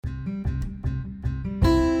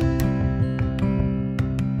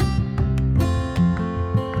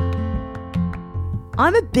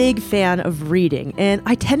I'm a big fan of reading, and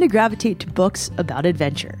I tend to gravitate to books about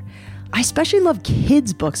adventure. I especially love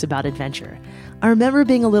kids' books about adventure. I remember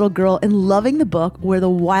being a little girl and loving the book Where the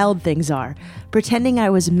Wild Things Are, pretending I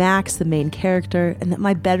was Max, the main character, and that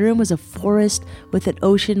my bedroom was a forest with an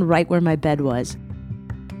ocean right where my bed was.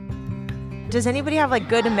 Does anybody have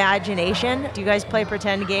good imagination? Do you guys play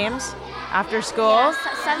pretend games after school? Yes,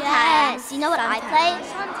 sometimes. Yes. You know what I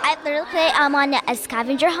play? I literally play on a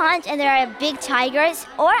scavenger hunt and there are big tigers.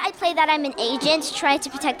 Or I play that I'm an agent trying to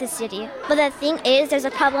protect the city. But the thing is, there's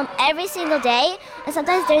a problem every single day. And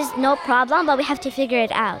sometimes there's no problem, but we have to figure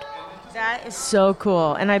it out. That is so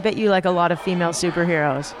cool. And I bet you like a lot of female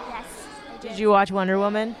superheroes. Yes. Did you watch Wonder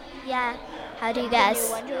Woman? Yeah. How do you guess?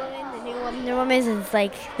 The new Wonder Woman is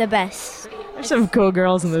the best. There's some cool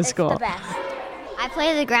girls in this school. It's the best. I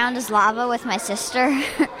play The Ground is Lava with my sister.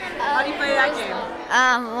 How do you play that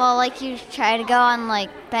game? You try to go on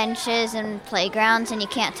benches and playgrounds and you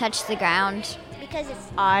can't touch the ground. Because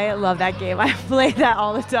it's... I love that game. I play that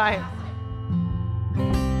all the time.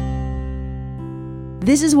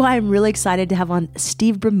 This is why I'm really excited to have on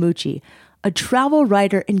Steve Bramucci, a travel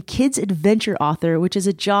writer and kids adventure author, which is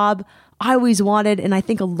a job I always wanted, and I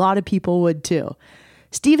think a lot of people would too.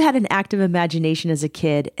 Steve had an active imagination as a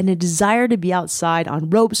kid and a desire to be outside on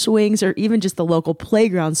rope swings or even just the local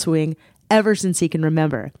playground swing ever since he can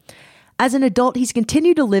remember. As an adult, he's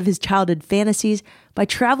continued to live his childhood fantasies by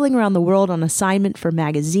traveling around the world on assignment for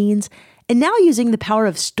magazines and now using the power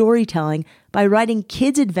of storytelling by writing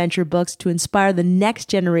kids' adventure books to inspire the next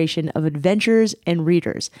generation of adventurers and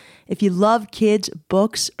readers. If you love kids,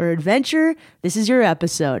 books, or adventure, this is your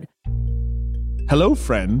episode. Hello,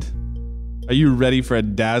 friend. Are you ready for a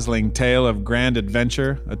dazzling tale of grand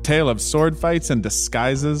adventure? A tale of sword fights and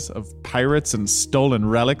disguises, of pirates and stolen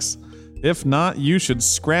relics? If not, you should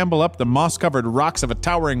scramble up the moss-covered rocks of a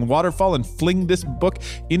towering waterfall and fling this book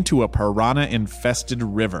into a piranha-infested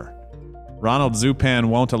river. Ronald Zupan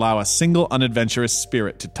won't allow a single unadventurous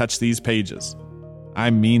spirit to touch these pages. I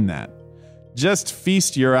mean that. Just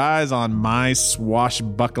feast your eyes on my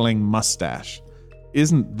swashbuckling mustache.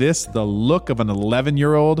 Isn't this the look of an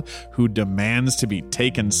 11-year-old who demands to be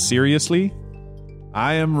taken seriously?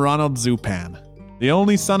 I am Ronald Zupan, the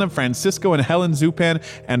only son of Francisco and Helen Zupan,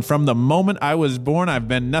 and from the moment I was born, I've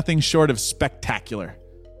been nothing short of spectacular.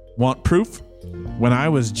 Want proof? When I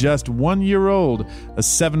was just 1 year old, a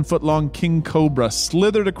 7-foot-long king cobra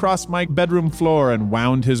slithered across my bedroom floor and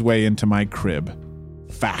wound his way into my crib.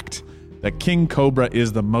 Fact: the king cobra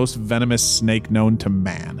is the most venomous snake known to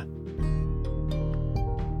man.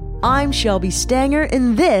 I'm Shelby Stanger,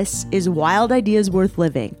 and this is Wild Ideas Worth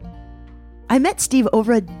Living. I met Steve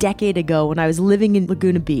over a decade ago when I was living in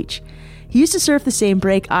Laguna Beach. He used to surf the same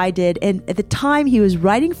break I did, and at the time he was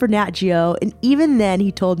writing for Nat Geo, and even then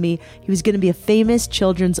he told me he was going to be a famous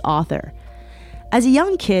children's author. As a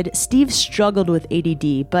young kid, Steve struggled with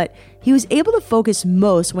ADD, but he was able to focus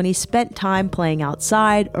most when he spent time playing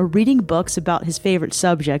outside or reading books about his favorite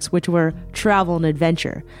subjects, which were travel and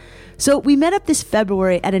adventure. So we met up this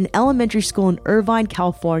February at an elementary school in Irvine,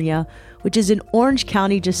 California, which is in Orange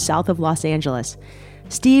County just south of Los Angeles.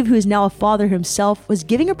 Steve, who is now a father himself, was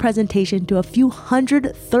giving a presentation to a few hundred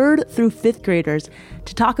 3rd through 5th graders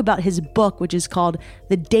to talk about his book, which is called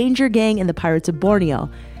The Danger Gang and the Pirates of Borneo.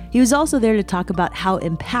 He was also there to talk about how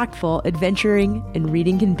impactful adventuring and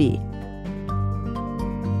reading can be.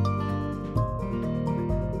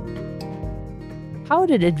 How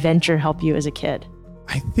did adventure help you as a kid?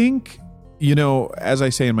 I think, as I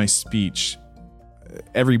say in my speech,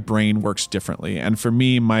 every brain works differently. And for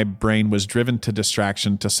me, my brain was driven to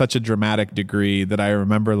distraction to such a dramatic degree that I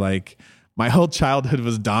remember my whole childhood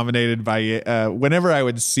was dominated by whenever I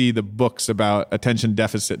would see the books about attention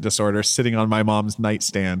deficit disorder sitting on my mom's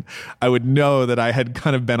nightstand, I would know that I had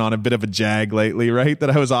kind of been on a bit of a jag lately, right? That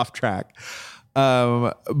I was off track.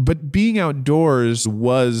 But being outdoors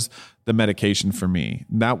was the medication for me.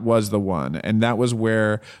 That was the one. And that was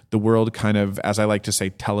where the world kind of, as I like to say,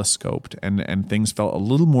 telescoped and things felt a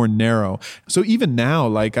little more narrow. So even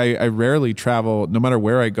now, I rarely travel, no matter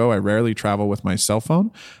where I go, I rarely travel with my cell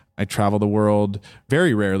phone. I travel the world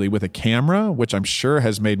very rarely with a camera, which I'm sure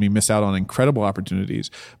has made me miss out on incredible opportunities.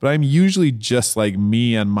 But I'm usually just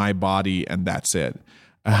me and my body, and that's it.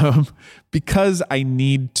 Because I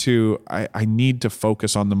need to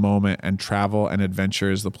focus on the moment, and travel and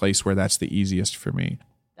adventure is the place where that's the easiest for me.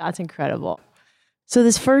 That's incredible. So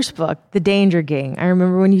this first book, The Danger Gang, I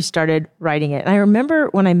remember when you started writing it. And I remember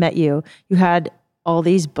when I met you, you had all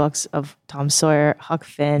these books of Tom Sawyer, Huck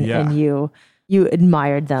Finn, and you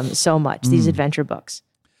admired them so much, these adventure books.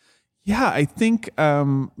 Yeah, I think,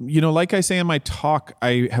 like I say in my talk,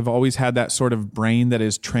 I have always had that sort of brain that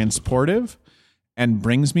is transportive and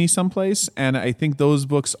brings me someplace. And I think those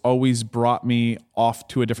books always brought me off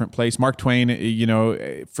to a different place. Mark Twain,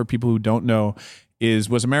 for people who don't know,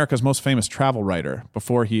 was America's most famous travel writer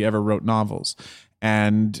before he ever wrote novels.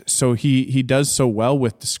 And so he does so well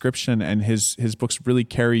with description, and his books really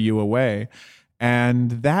carry you away.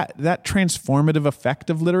 And that transformative effect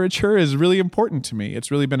of literature is really important to me.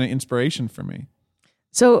 It's really been an inspiration for me.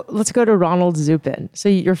 So let's go to Ronald Zupin. So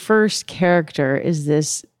your first character is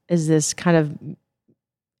this kind of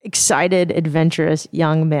excited, adventurous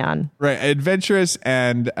young man. Right, adventurous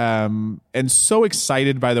and so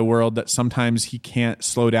excited by the world that sometimes he can't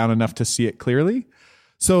slow down enough to see it clearly.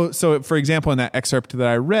 So for example, in that excerpt that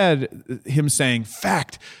I read, him saying,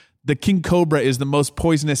 "Fact, the king cobra is the most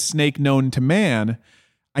poisonous snake known to man."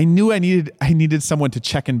 I knew I needed someone to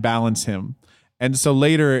check and balance him. And so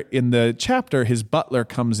later in the chapter, his butler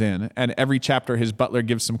comes in, and every chapter his butler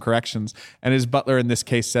gives some corrections. And his butler in this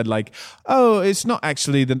case said "Oh, it's not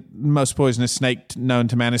actually the most poisonous snake known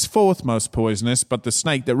to man. It's fourth most poisonous, but the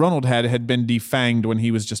snake that Ronald had been defanged when he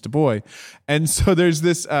was just a boy." And so there's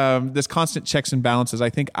this constant checks and balances. I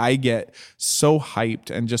think I get so hyped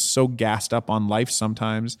and just so gassed up on life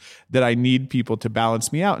sometimes that I need people to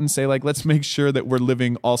balance me out and say, let's make sure that we're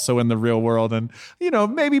living also in the real world, and,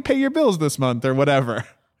 maybe pay your bills this month or whatever.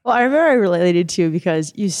 Well, I remember I related to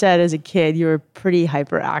because you said as a kid you were pretty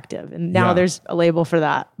hyperactive, and now there's a label for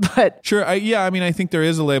that. But sure, I think there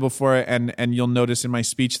is a label for it, and you'll notice in my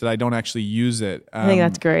speech that I don't actually use it. I think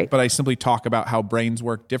that's great. But I simply talk about how brains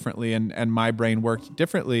work differently, and my brain worked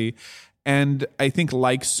differently. And I think,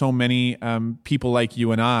 like so many people like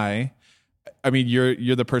you and I mean,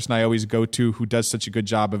 you're the person I always go to who does such a good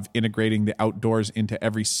job of integrating the outdoors into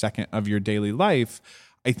every second of your daily life.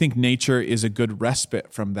 I think nature is a good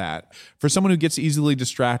respite from that. For someone who gets easily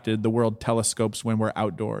distracted, the world telescopes when we're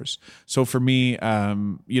outdoors. So for me,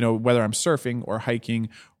 whether I'm surfing or hiking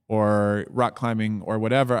or rock climbing or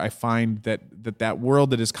whatever, I find that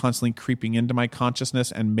world that is constantly creeping into my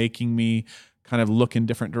consciousness and making me kind of look in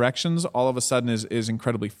different directions, all of a sudden is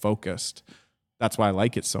incredibly focused. That's why I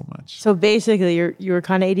like it so much. So basically, you were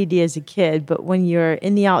kind of ADD as a kid, but when you're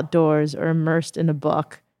in the outdoors or immersed in a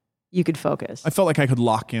book, you could focus. I felt like I could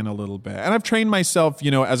lock in a little bit. And I've trained myself,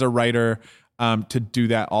 as a writer to do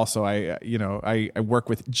that also. I work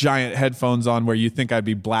with giant headphones on where you think I'd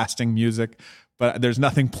be blasting music, but there's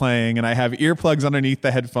nothing playing, and I have earplugs underneath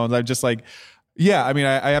the headphones. I'm just I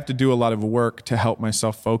have to do a lot of work to help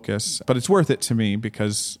myself focus, but it's worth it to me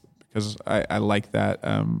because I like that,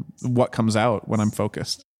 what comes out when I'm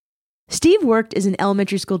focused. Steve worked as an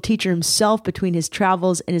elementary school teacher himself between his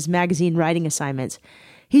travels and his magazine writing assignments.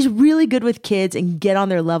 He's really good with kids and get on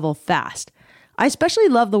their level fast. I especially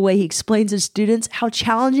love the way he explains to students how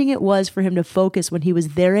challenging it was for him to focus when he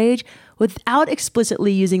was their age without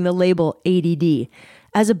explicitly using the label ADD.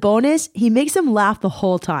 As a bonus, he makes them laugh the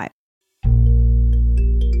whole time.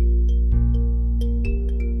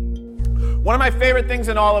 One of my favorite things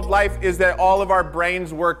in all of life is that all of our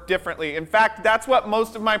brains work differently. In fact, that's what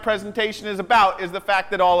most of my presentation is about, is the fact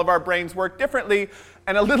that all of our brains work differently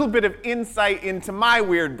and a little bit of insight into my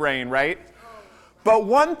weird brain, right? But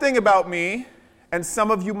one thing about me, and some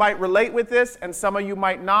of you might relate with this and some of you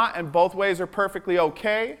might not, and both ways are perfectly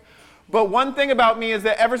okay. But one thing about me is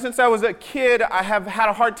that ever since I was a kid, I have had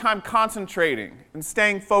a hard time concentrating and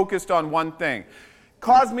staying focused on one thing.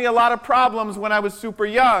 Caused me a lot of problems when I was super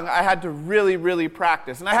young. I had to really, really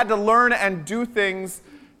practice. And I had to learn and do things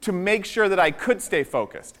to make sure that I could stay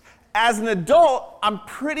focused. As an adult, I'm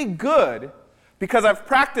pretty good because I've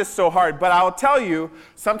practiced so hard. But I'll tell you,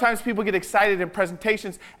 sometimes people get excited in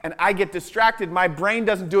presentations and I get distracted. My brain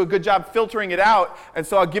doesn't do a good job filtering it out. And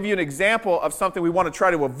so I'll give you an example of something we want to try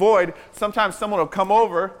to avoid. Sometimes someone will come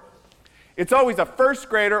over. It's always a first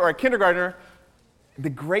grader or a kindergartner. The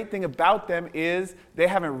great thing about them is they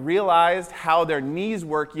haven't realized how their knees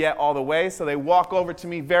work yet all the way, so they walk over to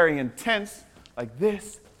me very intense, like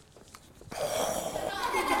this.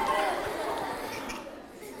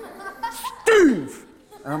 Steve!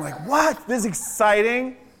 And I'm like, what? This is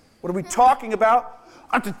exciting. What are we talking about?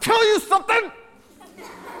 I have to tell you something!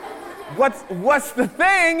 What's the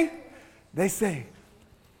thing? They say,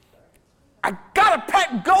 I got a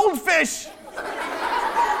pet goldfish!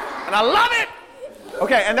 And I love it!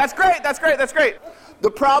 Okay, and that's great. The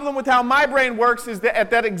problem with how my brain works is that at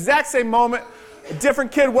that exact same moment, a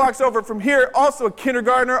different kid walks over from here, also a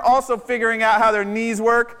kindergartner, also figuring out how their knees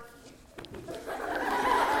work.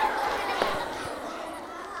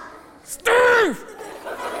 Steve!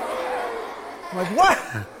 I'm like,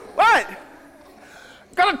 what?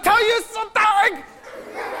 Gotta tell you something!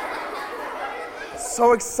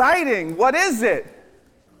 So exciting. What is it?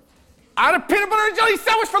 I had a peanut butter and jelly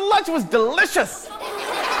sandwich for lunch. It was delicious.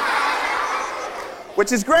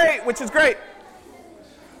 Which is great.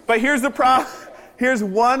 But here's the problem. Here's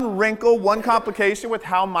one wrinkle, one complication with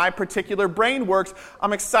how my particular brain works.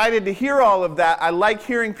 I'm excited to hear all of that. I like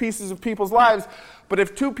hearing pieces of people's lives. But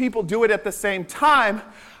if two people do it at the same time,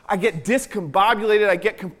 I get discombobulated, I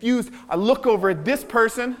get confused. I look over at this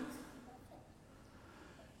person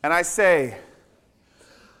and I say,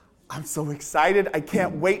 I'm so excited. I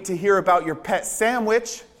can't wait to hear about your pet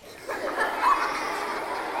sandwich.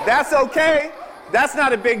 That's okay. That's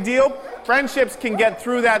not a big deal. Friendships can get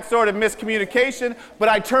through that sort of miscommunication, but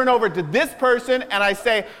I turn over to this person and I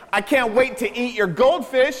say, I can't wait to eat your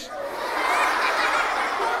goldfish.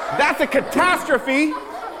 That's a catastrophe.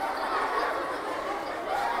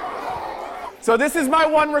 So this is my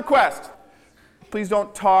one request. Please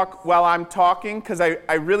don't talk while I'm talking, because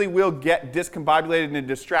I really will get discombobulated and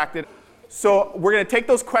distracted. So we're going to take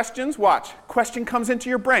those questions. Watch. Question comes into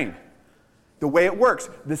your brain. The way it works,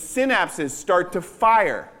 the synapses start to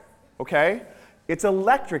fire. Okay? It's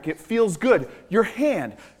electric. It feels good. Your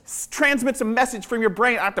hand transmits a message from your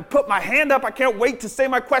brain. I have to put my hand up. I can't wait to say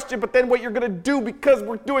my question. But then what you're going to do, because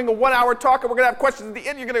we're doing a 1 hour talk and we're going to have questions at the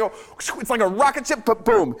end, you're going to go, it's like a rocket ship, but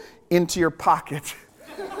boom, into your pocket.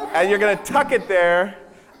 And you're going to tuck it there.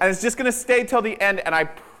 And it's just going to stay till the end. And I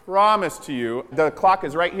promise to you, the clock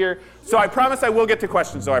is right here. So I promise I will get to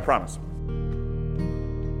questions, so I promise.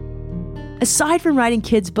 Aside from writing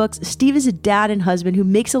kids' books, Steve is a dad and husband who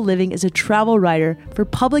makes a living as a travel writer for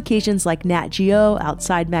publications like Nat Geo,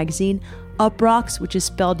 Outside Magazine, Uproxx, which is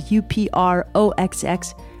spelled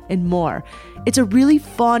Uproxx, and more. It's a really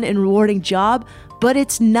fun and rewarding job, but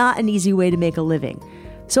it's not an easy way to make a living.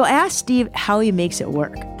 So I asked Steve how he makes it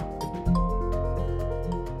work.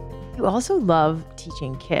 You also love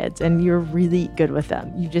teaching kids, and you're really good with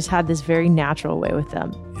them. You just had this very natural way with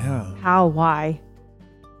them. Yeah. How? Why?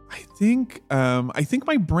 I think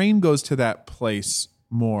my brain goes to that place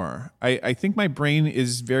more. I think my brain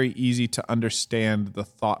is very easy to understand the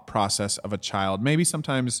thought process of a child. Maybe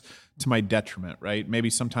sometimes to my detriment, right? Maybe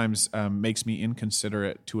sometimes makes me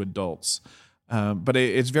inconsiderate to adults. But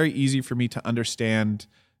it's very easy for me to understand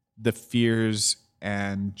the fears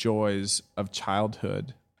and joys of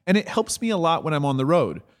childhood. And it helps me a lot when I'm on the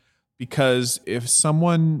road, because if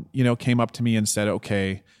someone, came up to me and said,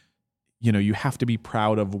 okay, you have to be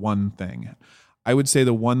proud of one thing. I would say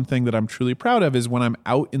the one thing that I'm truly proud of is when I'm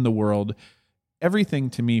out in the world,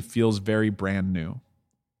 everything to me feels very brand new.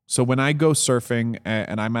 So when I go surfing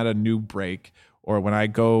and I'm at a new break, or when I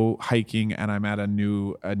go hiking and I'm at a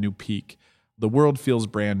new peak, the world feels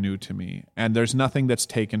brand new to me. And there's nothing that's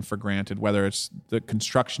taken for granted, whether it's the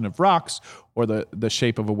construction of rocks or the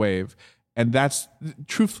shape of a wave. And that's,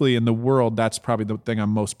 truthfully, in the world, that's probably the thing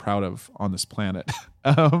I'm most proud of on this planet.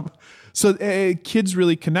 So kids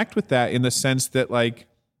really connect with that in the sense that, like,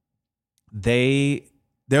 they're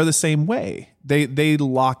the same way. They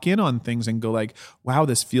lock in on things and go like, wow,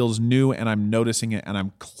 this feels new, and I'm noticing it and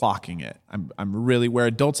I'm clocking it. I'm really, where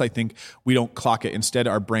adults, I think, we don't clock it. Instead,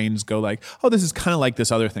 our brains go like, oh, this is kind of like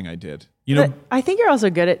this other thing I did. But I think you're also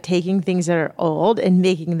good at taking things that are old and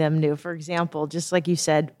making them new. For example, just like you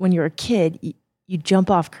said, when you were a kid, you jump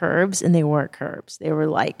off curbs and they weren't curbs. They were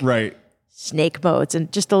like right. snake boats.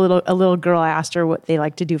 And just a little girl asked her what they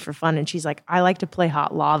like to do for fun. And she's like, I like to play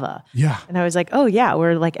hot lava. Yeah. And I was like, oh yeah,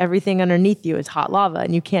 where like everything underneath you is hot lava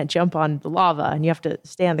and you can't jump on the lava and you have to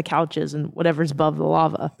stay on the couches and whatever's above the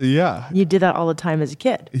lava. Yeah. You did that all the time as a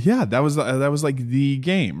kid. Yeah. That was like the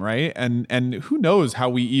game. Right. And who knows how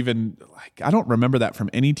we even, like, I don't remember that from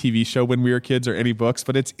any TV show when we were kids or any books,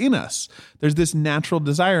 but it's in us. There's this natural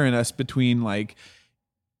desire in us between, like,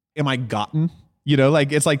 am I gotten?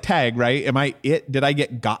 Like, it's like tag, right? Am I it? Did I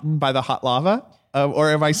get gotten by the hot lava? Or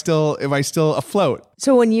am I still afloat?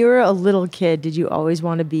 So when you were a little kid, did you always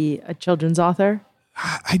want to be a children's author?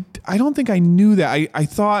 I don't think I knew that. I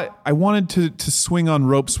thought I wanted to swing on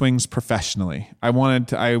rope swings professionally. I wanted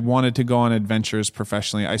to go on adventures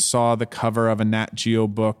professionally. I saw the cover of a Nat Geo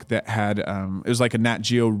book that had it was like a Nat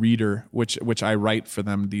Geo reader, which I write for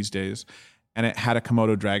them these days, and it had a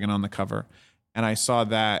Komodo dragon on the cover. And I saw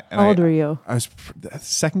that. And How old were you? I was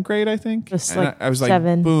second grade, I think. Just and like I was like,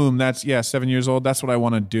 7. boom, 7 years old. That's what I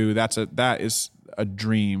want to do. That is a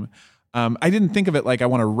dream. I didn't think of it like I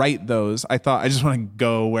want to write those. I thought I just want to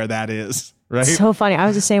go where that is. Right. So funny. I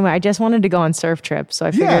was the same way. I just wanted to go on surf trips. So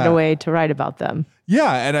I figured a way to write about them.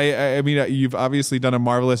 Yeah. And I mean, you've obviously done a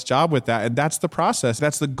marvelous job with that. And that's the process.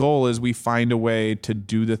 That's the goal, is we find a way to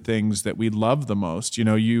do the things that we love the most.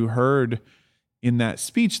 You heard in that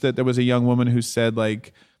speech that there was a young woman who said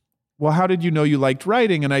like, well, how did you know you liked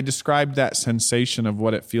writing? And I described that sensation of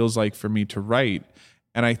what it feels like for me to write.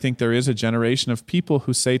 And I think there is a generation of people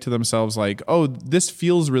who say to themselves like, oh, this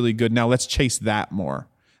feels really good. Now let's chase that more.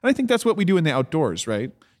 And I think that's what we do in the outdoors,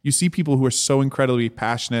 right? You see people who are so incredibly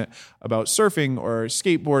passionate about surfing or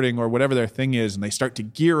skateboarding or whatever their thing is, and they start to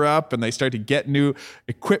gear up and they start to get new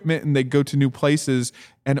equipment and they go to new places.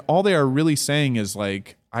 And all they are really saying is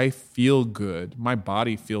like, I feel good. My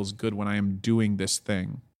body feels good when I am doing this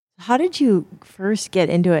thing. How did you first get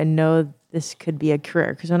into it and know this could be a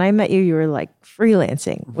career? Because when I met you, you were like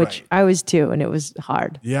freelancing, which I was too, and it was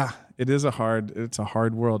hard. Yeah, it's a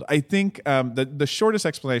hard world. I think the shortest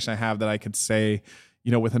explanation I have that I could say,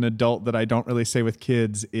 with an adult that I don't really say with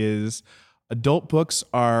kids is adult books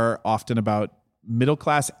are often about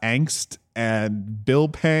middle-class angst and bill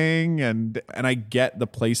paying, and I get the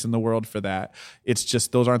place in the world for that. It's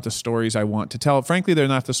just those aren't the stories I want to tell. Frankly, they're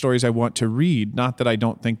not the stories I want to read. Not that I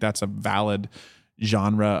don't think that's a valid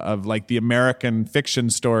genre of like the American fiction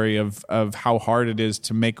story of how hard it is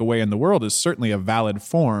to make a way in the world is certainly a valid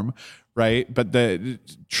form, right? But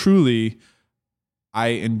truly, I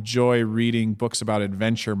enjoy reading books about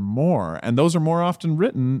adventure more, and those are more often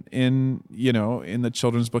written in the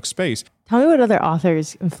children's book space. Tell me what other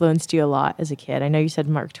authors influenced you a lot as a kid. I know you said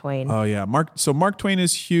Mark Twain. Oh yeah, Mark Twain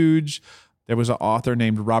is huge. There was an author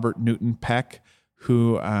named Robert Newton Peck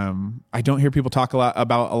who I don't hear people talk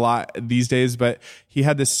about a lot these days, but he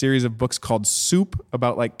had this series of books called Soup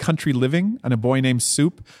about like country living and a boy named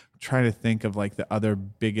Soup. Trying to think of like the other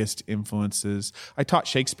biggest influences. I taught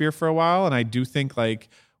Shakespeare for a while, and I do think like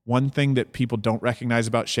one thing that people don't recognize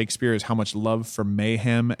about Shakespeare is how much love for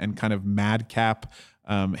mayhem and kind of madcap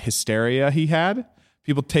hysteria he had.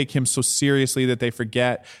 People take him so seriously that they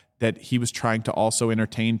forget that he was trying to also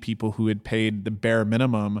entertain people who had paid the bare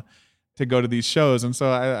minimum to go to these shows. And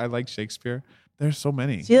so I like Shakespeare. There's so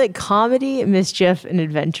many. So you like comedy, mischief, and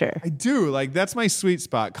adventure. I do. Like that's my sweet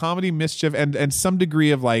spot. Comedy, mischief, and some degree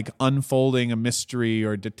of like unfolding a mystery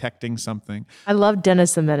or detecting something. I loved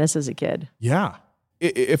Dennis the Menace as a kid. Yeah.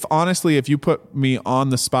 If honestly, if you put me on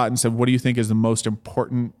the spot and said, what do you think is the most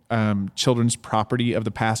important children's property of the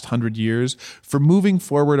past 100 years for moving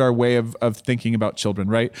forward our way of thinking about children,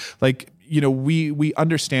 right? Like, we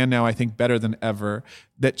understand now, I think better than ever,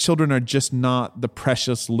 that children are just not the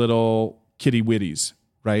precious little kitty witties,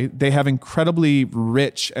 right? They have incredibly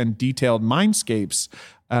rich and detailed mindscapes,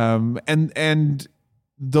 and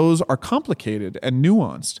those are complicated and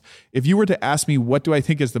nuanced. If you were to ask me, what do I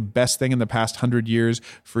think is the best thing in the past 100 years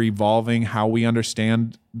for evolving how we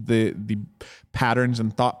understand the patterns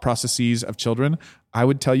and thought processes of children, I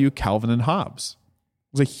would tell you Calvin and Hobbes.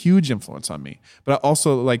 It was a huge influence on me, but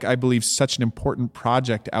also I believe such an important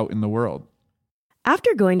project out in the world.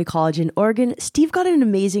 After going to college in Oregon, Steve got an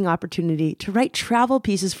amazing opportunity to write travel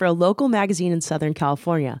pieces for a local magazine in Southern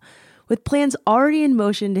California. With plans already in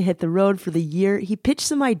motion to hit the road for the year, he pitched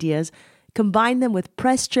some ideas, combined them with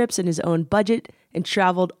press trips and his own budget, and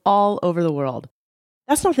traveled all over the world.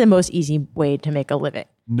 That's not the most easy way to make a living.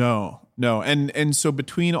 No. And so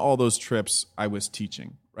between all those trips, I was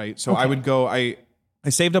teaching, right? So Okay. I would go, I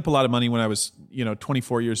saved up a lot of money when I was,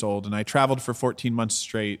 24 years old, and I traveled for 14 months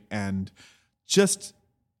straight, and just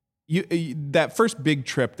that first big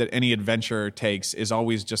trip that any adventurer takes is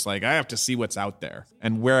always just like, I have to see what's out there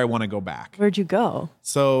and where I want to go back. Where'd you go?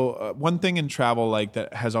 So one thing in travel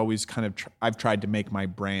that has always kind of I've tried to make my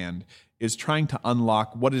brand is trying to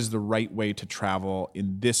unlock what is the right way to travel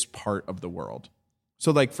in this part of the world.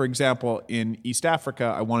 So for example, in East Africa,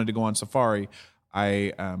 I wanted to go on safari.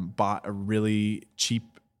 I bought a really cheap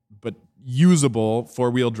but usable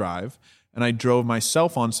 4-wheel drive, and I drove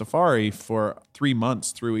myself on safari for 3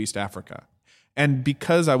 months through East Africa. And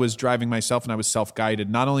because I was driving myself and I was self-guided,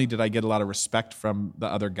 not only did I get a lot of respect from the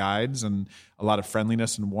other guides and a lot of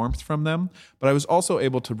friendliness and warmth from them, but I was also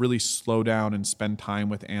able to really slow down and spend time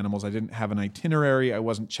with animals. I didn't have an itinerary. I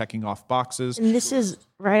wasn't checking off boxes. And this is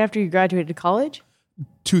right after you graduated college?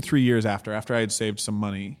 2-3 years after I had saved some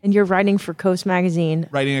money. And you're writing for Coast Magazine.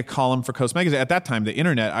 Writing a column for Coast Magazine. At that time, the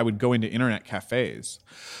internet, I would go into internet cafes.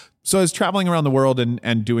 So I was traveling around the world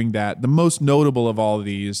and doing that. The most notable of all of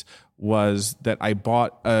these was that I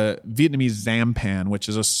bought a Vietnamese sampan, which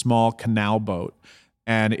is a small canal boat.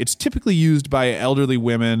 And it's typically used by elderly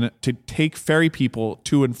women to take ferry people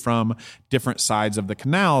to and from different sides of the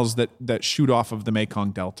canals that shoot off of the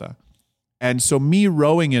Mekong Delta. And so me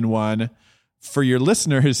rowing in one, for your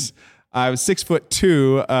listeners, I was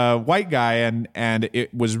 6'2", white guy, and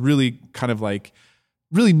it was really kind of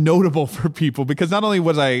really notable for people because not only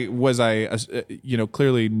was I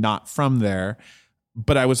clearly not from there,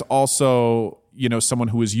 but I was also someone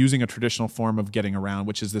who was using a traditional form of getting around,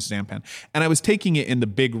 which is this sampan. And I was taking it in the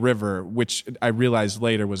big river, which I realized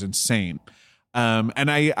later was insane. And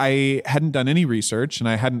I hadn't done any research, and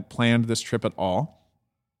I hadn't planned this trip at all.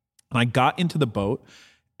 And I got into the boat,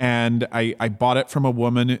 and I bought it from a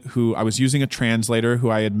woman who I was using a translator who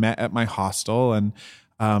I had met at my hostel. And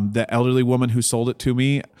the elderly woman who sold it to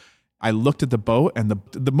me, I looked at the boat, and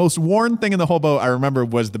the most worn thing in the whole boat, I remember,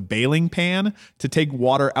 was the bailing pan to take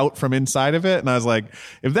water out from inside of it. And I was like,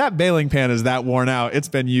 if that bailing pan is that worn out, it's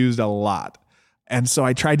been used a lot. And so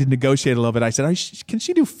I tried to negotiate a little bit. I said, can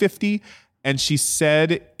she do 50? And she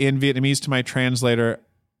said in Vietnamese to my translator,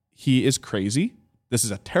 he is crazy. This is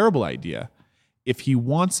a terrible idea. If he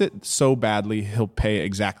wants it so badly, he'll pay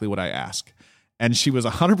exactly what I ask. And she was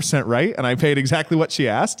 100% right. And I paid exactly what she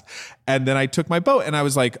asked. And then I took my boat, and I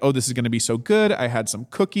was like, oh, this is going to be so good. I had some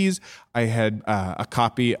cookies. I had a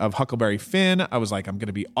copy of Huckleberry Finn. I was like, I'm going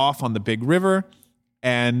to be off on the big river.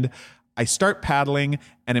 And I start paddling,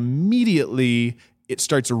 and immediately it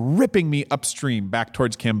starts ripping me upstream back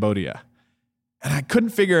towards Cambodia. And I couldn't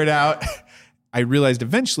figure it out. I realized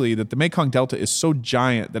eventually that the Mekong Delta is so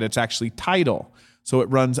giant that it's actually tidal. So it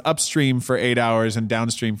runs upstream for 8 hours and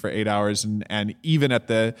downstream for 8 hours. And even at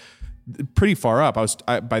the pretty far up,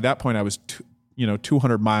 by that point, I was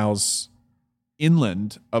 200 miles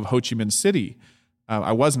inland of Ho Chi Minh City.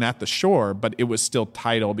 I wasn't at the shore, but it was still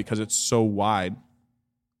tidal because it's so wide.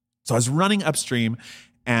 So I was running upstream,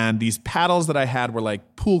 and these paddles that I had were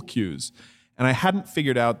like pool cues. And I hadn't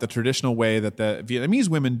figured out the traditional way that the Vietnamese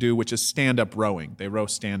women do, which is stand-up rowing. They row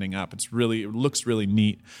standing up. It looks really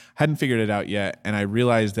neat. Hadn't figured it out yet. And I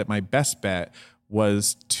realized that my best bet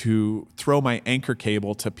was to throw my anchor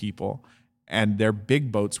cable to people, and their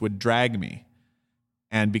big boats would drag me.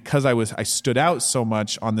 And because I stood out so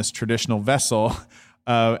much on this traditional vessel,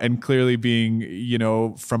 and clearly being,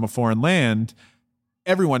 from a foreign land,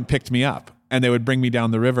 everyone picked me up. And they would bring me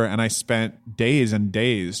down the river, and I spent days and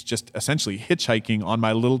days just essentially hitchhiking on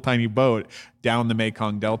my little tiny boat down the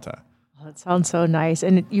Mekong Delta. Oh, that sounds so nice.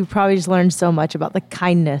 And you probably just learned so much about the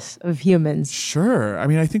kindness of humans. Sure. I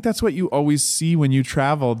mean, I think that's what you always see when you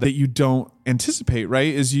travel that you don't anticipate,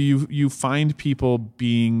 right? Is you find people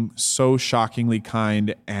being so shockingly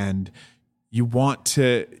kind, and you want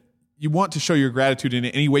to show your gratitude in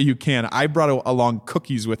any way you can. I brought along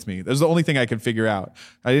cookies with me. That's the only thing I could figure out.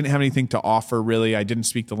 I didn't have anything to offer, really. I didn't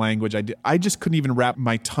speak the language. I just couldn't even wrap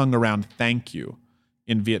my tongue around thank you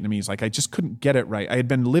in Vietnamese. Like, I just couldn't get it right. I had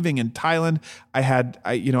been living in Thailand.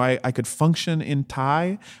 I could function in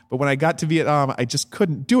Thai, but when I got to Vietnam, I just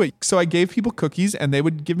couldn't do it. So I gave people cookies, and they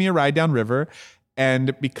would give me a ride downriver.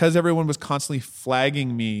 And because everyone was constantly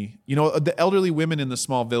flagging me, the elderly women in the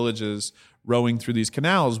small villages rowing through these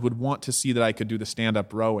canals would want to see that I could do the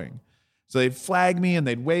stand-up rowing. So they'd flag me and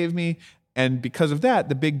they'd wave me. And because of that,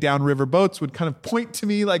 the big downriver boats would kind of point to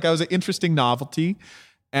me like I was an interesting novelty.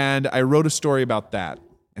 And I wrote a story about that.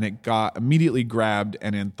 And it got immediately grabbed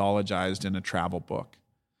and anthologized in a travel book.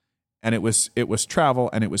 And it was travel,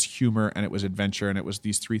 and it was humor, and it was adventure, and it was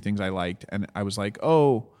these three things I liked. And I was like,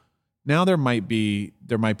 oh, now there might be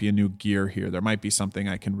a new gear here. There might be something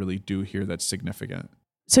I can really do here that's significant.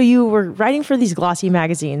 So you were writing for these glossy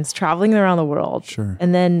magazines, traveling around the world. Sure.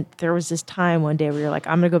 And then there was this time one day where you're like,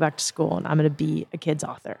 I'm going to go back to school, and I'm going to be a kid's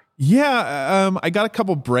author. Yeah. I got a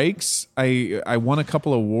couple breaks. I won a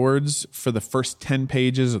couple awards for the first 10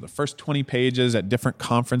 pages or the first 20 pages at different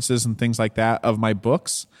conferences and things like that of my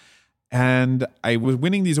books. And I was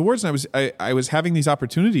winning these awards, and I was having these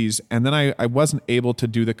opportunities, and then I wasn't able to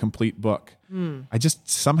do the complete book. I just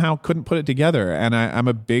somehow couldn't put it together. And I'm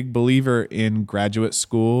a big believer in graduate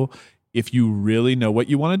school if you really know what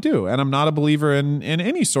you want to do. And I'm not a believer in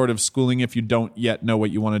any sort of schooling if you don't yet know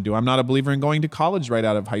what you want to do. I'm not a believer in going to college right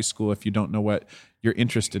out of high school if you don't know what you're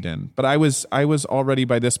interested in. But I was already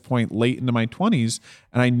by this point late into my 20s,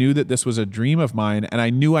 and I knew that this was a dream of mine, and I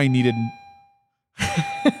knew I needed...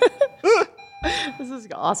 This is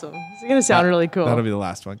awesome. This is going to sound really cool. That'll be the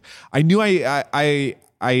last one. I knew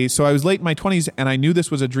so I was late in my 20s, and I knew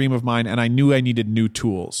this was a dream of mine, and I knew I needed new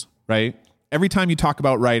tools, right? Every time you talk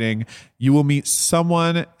about writing, you will meet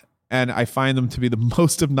someone, and I find them to be the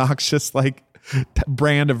most obnoxious,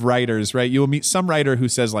 brand of writers, right? You will meet some writer who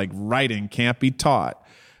says, writing can't be taught,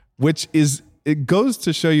 which is... It goes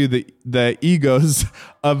to show you the egos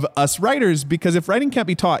of us writers, because if writing can't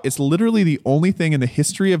be taught, it's literally the only thing in the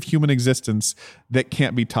history of human existence that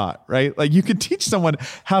can't be taught, right? Like, you could teach someone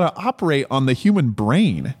how to operate on the human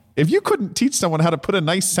brain. If you couldn't teach someone how to put a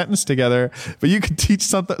nice sentence together, but you could teach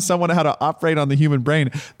someone how to operate on the human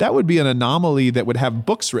brain, that would be an anomaly that would have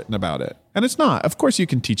books written about it. And it's not. Of course, you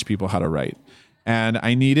can teach people how to write. And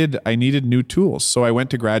I needed new tools. So I went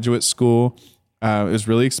to graduate school. It was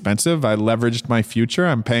really expensive. I leveraged my future.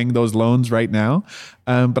 I'm paying those loans right now.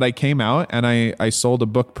 But I came out and I sold a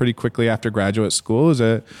book pretty quickly after graduate school. It was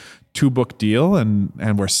a 2-book deal,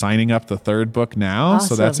 and we're signing up the 3rd book now. Awesome.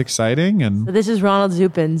 So that's exciting. And So this is Ronald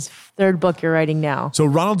Zupan's 3rd book you're writing now. so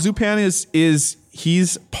Ronald Zupan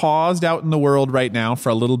he's paused out in the world right now for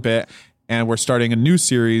a little bit, and we're starting a new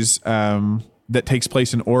series that takes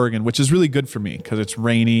place in Oregon, which is really good for me because it's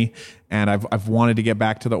rainy, and I've wanted to get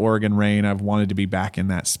back to the Oregon rain. I've wanted to be back in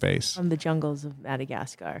that space. From the jungles of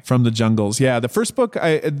Madagascar. From the jungles. Yeah. The first book,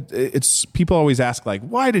 it's people always ask, like,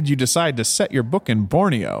 why did you decide to set your book in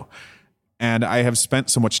Borneo? And I have spent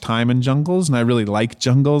so much time in jungles, and I really like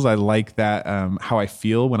jungles. I like that, how I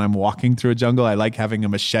feel when I'm walking through a jungle. I like having a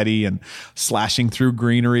machete and slashing through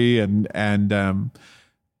greenery, and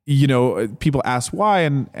people ask why,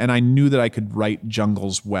 and I knew that I could write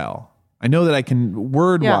jungles well. I know that I can,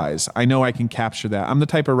 word-wise, I know I can capture that. I'm the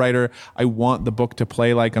type of writer, I want the book to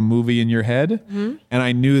play like a movie in your head, and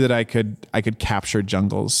I knew that I could capture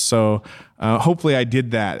jungles. So hopefully I did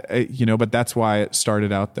that, but that's why it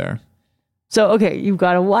started out there. So, okay, you've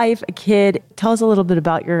got a wife, a kid. Tell us a little bit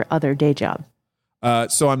about your other day job.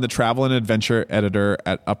 So I'm the travel and adventure editor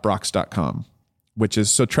at Uproxx.com, which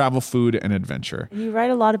is travel, food, and adventure. And you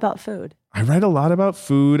write a lot about food. I write a lot about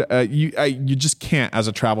food. You just can't as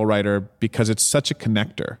a travel writer because it's such a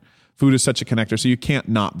connector. Food is such a connector, so you can't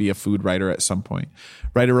not be a food writer at some point.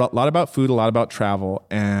 Write a lot about food, a lot about travel,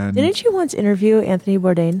 and Didn't you once interview Anthony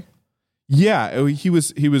Bourdain? Yeah, he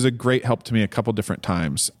was a great help to me a couple different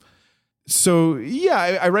times. So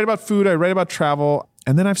yeah, I write about food, I write about travel,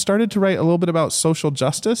 and then I've started to write a little bit about social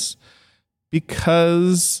justice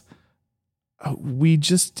because we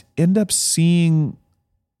just end up seeing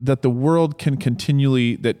that the world can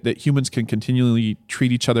continually, that humans can continually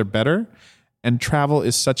treat each other better. And travel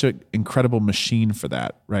is such an incredible machine for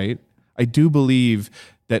that, right? I do believe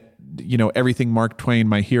that, everything Mark Twain,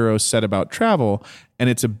 my hero, said about travel and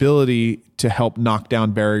its ability to help knock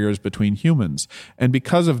down barriers between humans. And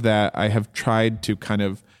because of that, I have tried to kind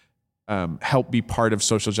of help be part of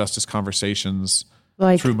social justice conversations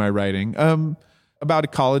through my writing. About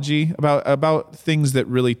ecology, about things that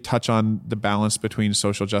really touch on the balance between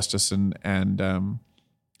social justice and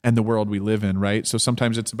the world we live in, right? So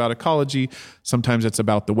sometimes it's about ecology, sometimes it's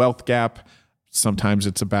about the wealth gap, sometimes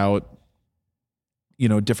it's about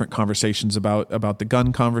different conversations about the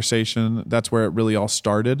gun conversation. That's where it really all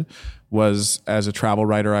started. Was as a travel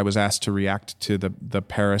writer, I was asked to react to the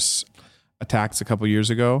Paris attacks a couple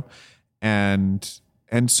years ago, and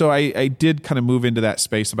so I did kind of move into that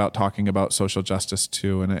space about talking about social justice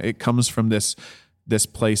too. And it comes from this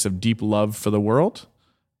place of deep love for the world.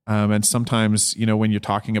 And sometimes, when you're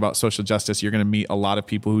talking about social justice, you're going to meet a lot of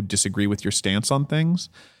people who disagree with your stance on things.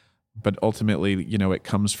 But ultimately, it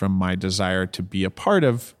comes from my desire to be a part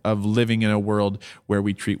of living in a world where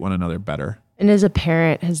we treat one another better. And as a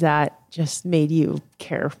parent, has that just made you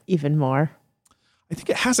care even more? I think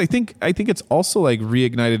it has. I think it's also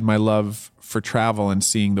reignited my love for travel and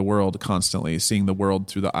seeing the world constantly, seeing the world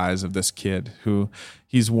through the eyes of this kid who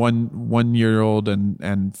he's 1 year old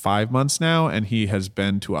and 5 months now, and he has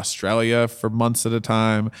been to Australia for months at a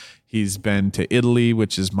time. He's been to Italy,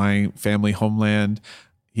 which is my family homeland.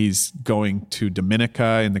 He's going to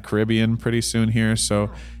Dominica in the Caribbean pretty soon here. So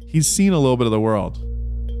he's seen a little bit of the world.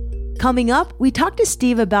 Coming up, we talk to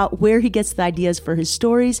Steve about where he gets the ideas for his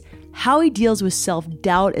stories, how he deals with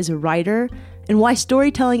self-doubt as a writer, and why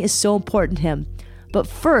storytelling is so important to him. But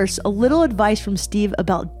first, a little advice from Steve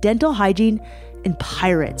about dental hygiene and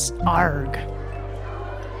pirates. Arg.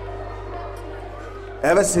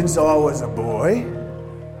 Ever since I was a boy,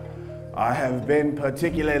 I have been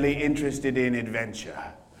particularly interested in adventure.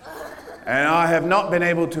 And I have not been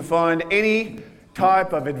able to find any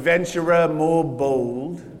type of adventurer more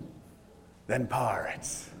bold than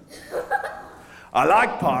pirates. I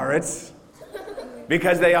like pirates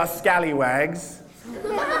because they are scallywags.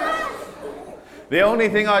 The only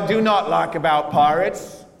thing I do not like about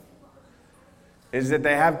pirates is that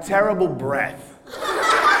they have terrible breath.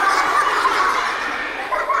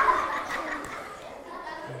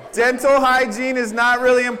 Dental hygiene is not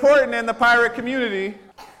really important in the pirate community.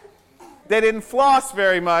 They didn't floss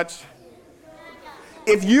very much.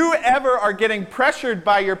 If you ever are getting pressured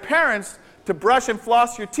by your parents to brush and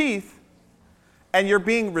floss your teeth, and you're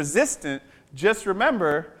being resistant, just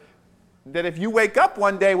remember that if you wake up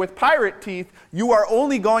one day with pirate teeth, you are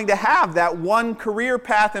only going to have that one career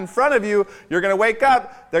path in front of you. You're going to wake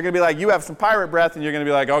up, they're going to be like, you have some pirate breath, and you're going to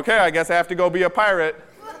be like, okay, I guess I have to go be a pirate.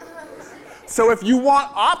 So if you want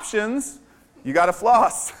options, you got to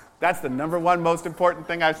floss. That's the number one most important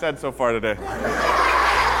thing I've said so far today.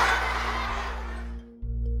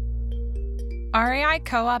 REI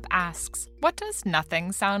Co-op asks, what does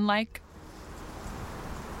nothing sound like?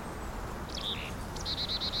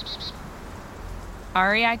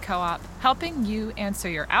 REI Co-op, helping you answer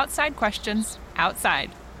your outside questions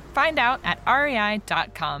outside. Find out at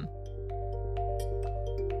rei.com.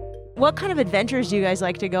 What kind of adventures do you guys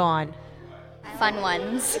like to go on? Fun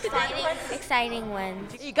ones. Exciting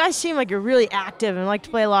ones. You guys seem like you're really active and like to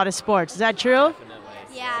play a lot of sports. Is that true?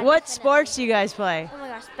 Yeah. What sports do you guys play? Oh my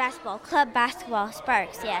gosh, basketball. Club basketball.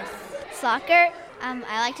 Sparks, yes. Soccer.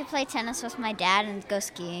 I like to play tennis with my dad and go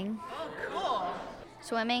skiing.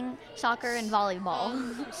 Swimming, soccer, and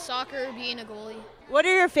volleyball. Soccer, being a goalie. What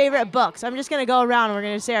are your favorite books? I'm just going to go around and we're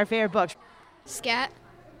going to say our favorite books. Scat.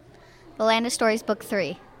 The Land of Stories, Book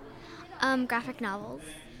 3. Graphic novels.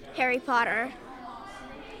 Harry Potter.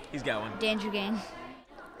 He's got one. Danger Gang.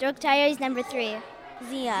 Drug Diaries number 3.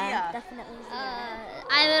 Zia. Definitely Zia.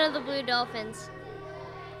 Island of the Blue Dolphins.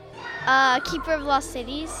 Keeper of Lost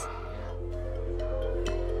Cities.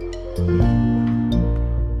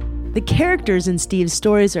 The characters in Steve's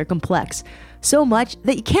stories are complex, so much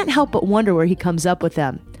that you can't help but wonder where he comes up with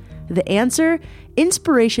them. The answer?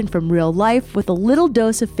 Inspiration from real life with a little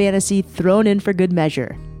dose of fantasy thrown in for good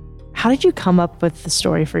measure. How did you come up with the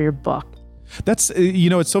story for your book? That's,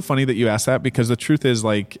 it's so funny that you asked that, because the truth is,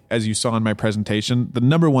 like, as you saw in my presentation, the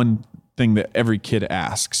number one thing that every kid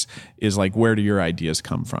asks is, like, where do your ideas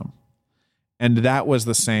come from? And that was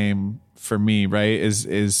the same for me, right? Is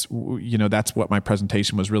that's what my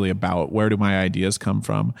presentation was really about. Where do my ideas come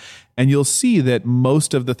from? And you'll see that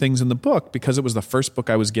most of the things in the book, because it was the first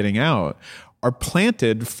book I was getting out, are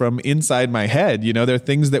planted from inside my head. They're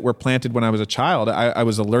things that were planted when I was a child. I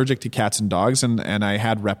was allergic to cats and dogs, and I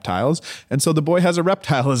had reptiles. And so the boy has a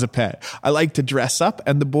reptile as a pet. I like to dress up,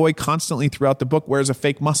 and the boy constantly throughout the book wears a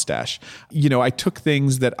fake mustache. I took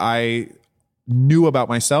things that I knew about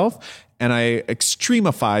myself and I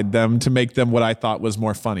extremified them to make them what I thought was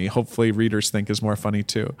more funny. Hopefully readers think is more funny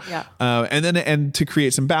too. Yeah. And to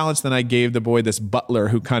create some balance, then I gave the boy this butler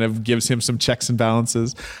who kind of gives him some checks and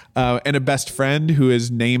balances, and a best friend who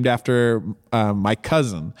is named after my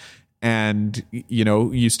cousin and,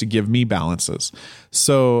 used to give me balances.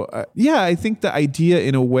 So I think the idea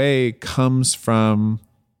in a way comes from,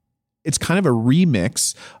 it's kind of a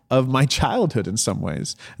remix of my childhood in some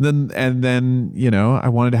ways. And then, I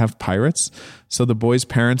wanted to have pirates. So the boy's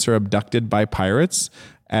parents are abducted by pirates,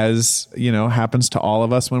 as, happens to all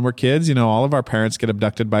of us when we're kids. All of our parents get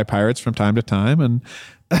abducted by pirates from time to time. And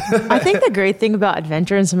I think the great thing about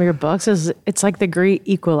adventure in some of your books is it's like the great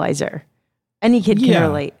equalizer. Any kid can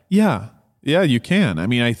relate. Yeah, you can. I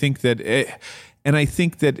mean, I think that it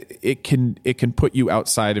can put you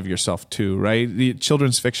outside of yourself too, right? The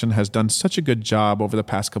children's fiction has done such a good job over the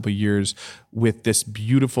past couple of years with this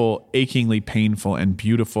beautiful, achingly painful, and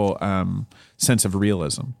beautiful sense of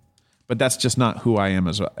realism. But that's just not who I am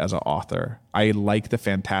as an author. I like the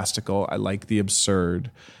fantastical. I like the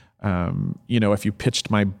absurd. If you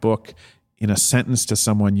pitched my book in a sentence to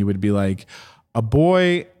someone, you would be like, a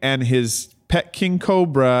boy and his pet king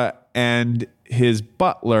cobra and his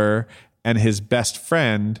butler and his best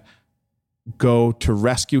friend go to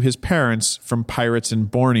rescue his parents from pirates in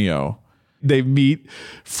Borneo. They meet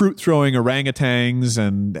fruit-throwing orangutans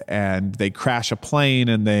and they crash a plane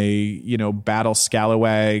and they, battle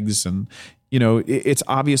scalawags and, it's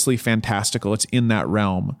obviously fantastical. It's in that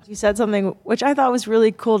realm. You said something which I thought was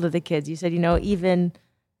really cool to the kids. You said, even,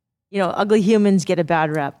 ugly humans get a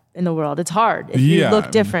bad rep in the world. It's hard if you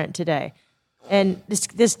look different today. And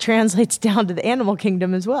this translates down to the animal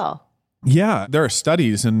kingdom as well. Yeah, there are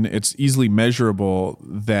studies, and it's easily measurable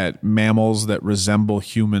that mammals that resemble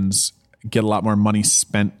humans get a lot more money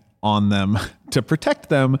spent on them to protect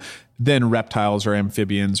them than reptiles or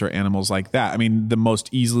amphibians or animals like that. I mean, the most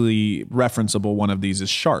easily referenceable one of these is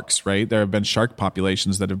sharks, right? There have been shark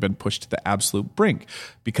populations that have been pushed to the absolute brink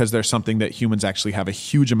because they're something that humans actually have a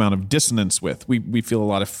huge amount of dissonance with. We feel a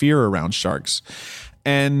lot of fear around sharks.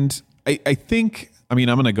 And I think... I'm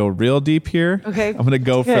going to go real deep here. Okay. I'm going to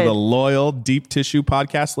go for the loyal Deep Tissue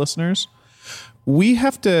podcast listeners. We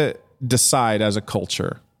have to decide as a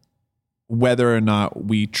culture whether or not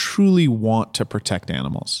we truly want to protect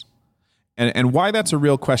animals. And why that's a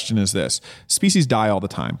real question is this. Species die all the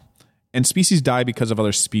time. And species die because of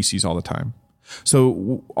other species all the time.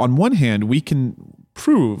 So on one hand, we can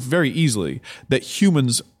prove very easily that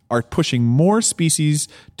humans are pushing more species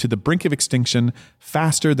to the brink of extinction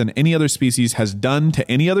faster than any other species has done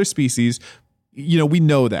to any other species. We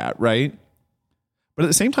know that, right? But at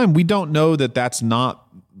the same time, we don't know that that's not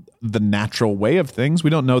the natural way of things. We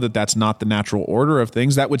don't know that that's not the natural order of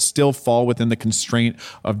things. That would still fall within the constraint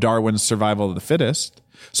of Darwin's survival of the fittest.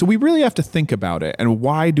 So we really have to think about it. And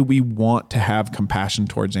why do we want to have compassion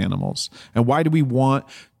towards animals? And why do we want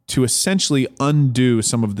to essentially undo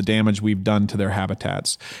some of the damage we've done to their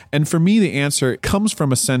habitats? And for me, the answer comes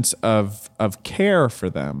from a sense of care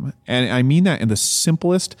for them. And I mean that in the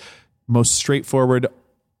simplest, most straightforward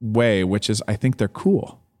way, which is I think they're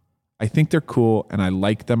cool. I think they're cool and I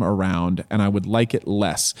like them around, and I would like it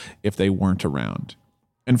less if they weren't around.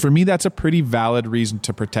 And for me, that's a pretty valid reason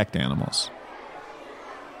to protect animals.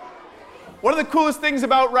 One of the coolest things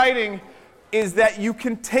about writing is that you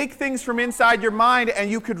can take things from inside your mind and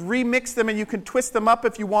you could remix them and you can twist them up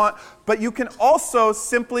if you want, but you can also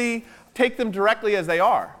simply take them directly as they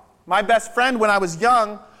are. My best friend when I was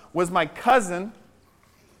young was my cousin.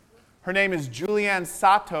 Her name is Julianne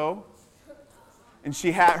Sato, and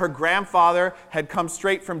her grandfather had come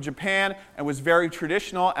straight from Japan and was very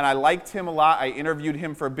traditional, and I liked him a lot. I interviewed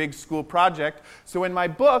him for a big school project. So in my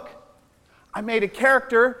book, I made a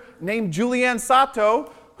character named Julianne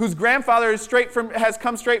Sato, whose grandfather has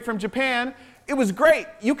come straight from Japan. It was great.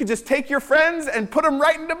 You could just take your friends and put them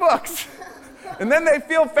right into books. And then they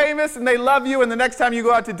feel famous and they love you, and the next time you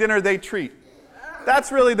go out to dinner, they treat.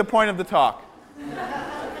 That's really the point of the talk.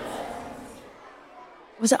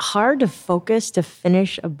 Was it hard to focus to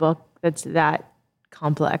finish a book that's that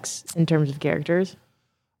complex in terms of characters?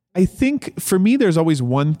 I think for me, there's always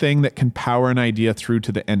one thing that can power an idea through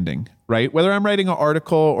to the ending, right? Whether I'm writing an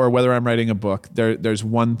article or whether I'm writing a book, there's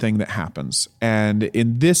one thing that happens. And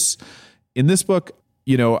in this book,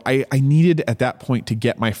 I needed at that point to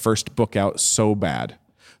get my first book out so bad.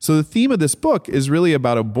 So the theme of this book is really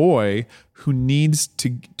about a boy who needs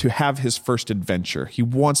to have his first adventure. He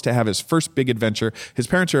wants to have his first big adventure. His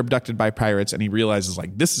parents are abducted by pirates, and he realizes,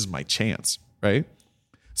 this is my chance, right?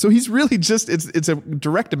 So he's really it's a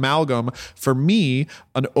direct amalgam for me,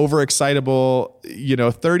 an overexcitable,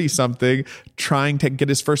 30-something trying to get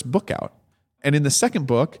his first book out. And in the second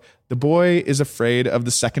book, the boy is afraid of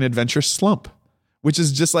the second adventure slump, which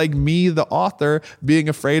is just like me, the author, being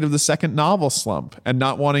afraid of the second novel slump and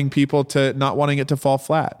not wanting it to fall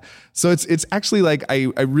flat. So it's actually like I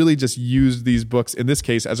really just used these books in this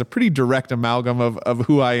case as a pretty direct amalgam of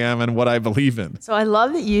who I am and what I believe in. So I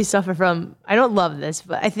love that you suffer from, I don't love this,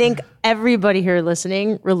 but I think everybody here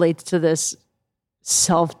listening relates to this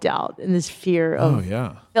self-doubt and this fear of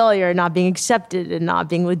failure, not being accepted and not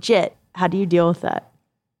being legit. How do you deal with that?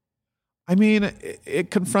 I mean,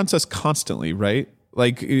 it confronts us constantly, right?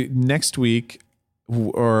 Like next week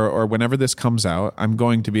or whenever this comes out, I'm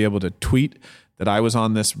going to be able to tweet that I was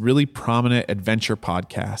on this really prominent adventure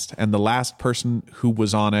podcast. And the last person who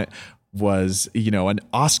was on it was, an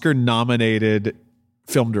Oscar-nominated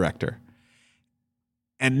film director.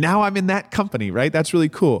 And now I'm in that company, right? That's really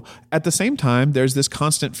cool. At the same time, there's this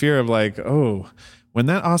constant fear of when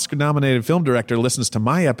that Oscar-nominated film director listens to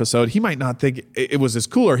my episode, he might not think it was as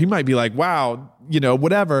cool, or he might be like, wow,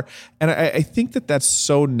 whatever. And I think that that's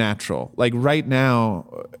so natural. Like right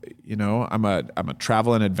now, I'm a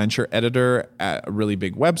travel and adventure editor at a really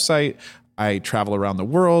big website. I travel around the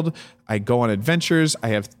world. I go on adventures. I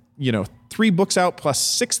have, 3 books out plus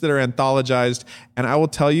 6 that are anthologized. And I will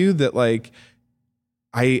tell you that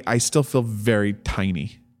I still feel very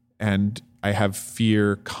tiny, and I have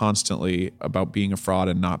fear constantly about being a fraud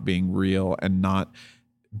and not being real and not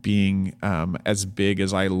being as big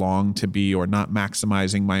as I long to be, or not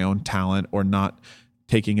maximizing my own talent, or not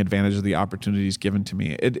taking advantage of the opportunities given to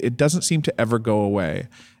me. It doesn't seem to ever go away.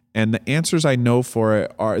 And the answers I know for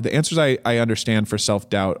it are the answers I understand for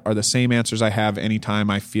self-doubt are the same answers I have anytime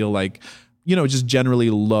I feel like, just generally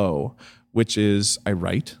low, which is I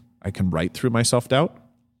write. I can write through my self-doubt.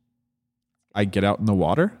 I get out in the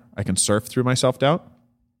water. I can surf through my self-doubt.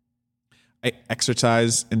 I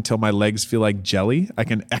exercise until my legs feel like jelly. I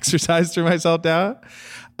can exercise through my self-doubt.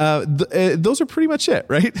 Those are pretty much it,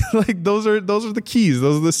 right? Those are the keys.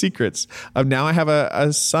 Those are the secrets. Now I have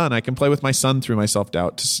a son. I can play with my son through my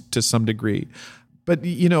self-doubt to some degree. But,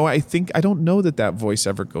 I don't know that voice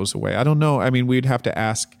ever goes away. I don't know. I mean, we'd have to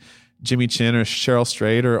ask Jimmy Chin or Cheryl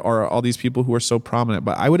Strayed or all these people who are so prominent.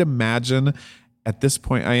 But I would imagine at this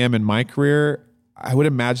point I am in my career, I would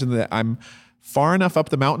imagine that I'm far enough up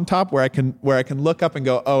the mountaintop where I can look up and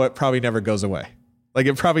go, oh, it probably never goes away.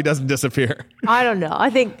 It probably doesn't disappear. I don't know. I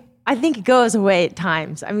think it goes away at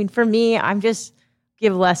times. I mean, for me, I'm just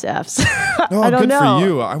give less Fs. Oh, I don't good know. for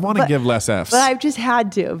you. I want to give less Fs. But I've just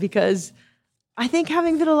had to, because I think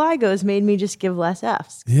having vitiligo has made me just give less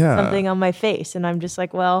Fs. Yeah. Something on my face. And I'm just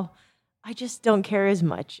like, well, I just don't care as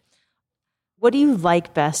much. What do you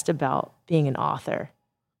like best about being an author?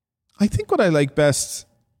 I think what I like best,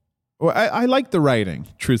 well, I like the writing,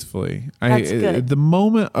 truthfully. That's good. The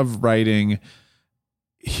moment of writing,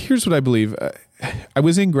 here's what I believe. I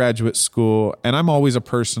was in graduate school, and I'm always a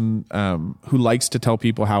person who likes to tell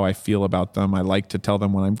people how I feel about them. I like to tell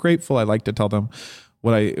them when I'm grateful. I like to tell them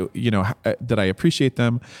that I appreciate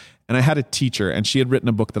them. And I had a teacher, and she had written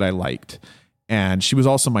a book that I liked. And she was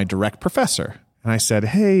also my direct professor. And I said,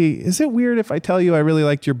 hey, is it weird if I tell you I really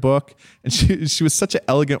liked your book? And she was such an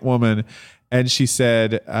elegant woman. And she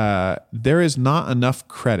said, there is not enough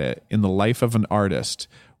credit in the life of an artist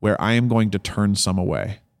where I am going to turn some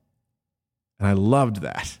away. And I loved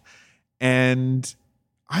that. And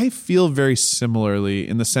I feel very similarly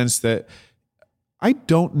in the sense that I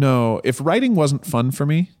don't know if writing wasn't fun for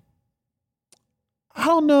me. I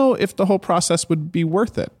don't know if the whole process would be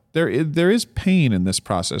worth it. There is pain in this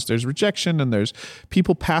process. There's rejection, and there's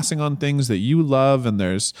people passing on things that you love, and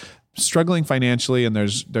there's struggling financially, and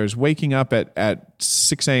there's waking up at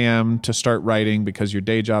 6 a.m. to start writing because your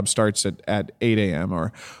day job starts at 8 a.m.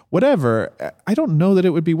 or whatever. I don't know that it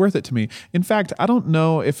would be worth it to me. In fact, I don't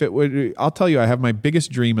know if it would. I'll tell you, I have my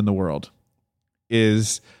biggest dream in the world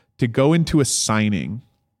is to go into a signing,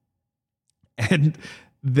 and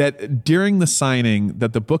that during the signing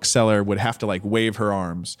that the bookseller would have to like wave her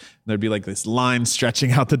arms. There'd be like this line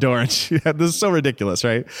stretching out the door, and this is so ridiculous,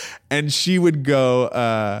 right? And she would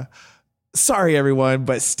go, sorry everyone,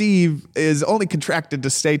 but Steve is only contracted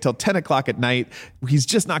to stay till 10 o'clock at night. He's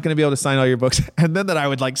just not going to be able to sign all your books. And then that I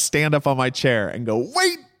would like stand up on my chair and go,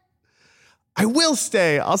 wait, I will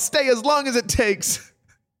stay. I'll stay as long as it takes.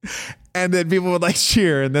 And then people would like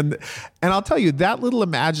cheer. And I'll tell you, that little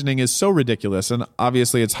imagining is so ridiculous. And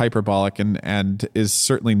obviously it's hyperbolic and is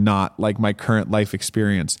certainly not like my current life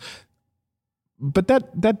experience. But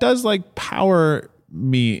that does like power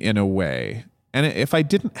me in a way. And if I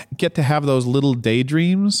didn't get to have those little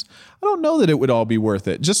daydreams, I don't know that it would all be worth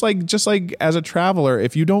it. Just like as a traveler,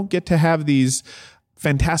 if you don't get to have these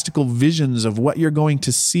fantastical visions of what you're going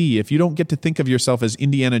to see, if you don't get to think of yourself as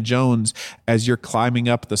Indiana Jones as you're climbing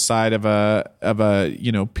up the side of a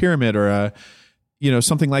pyramid or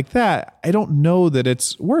something like that, I don't know that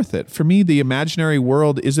it's worth it. For me, the imaginary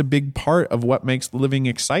world is a big part of what makes living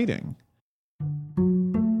exciting.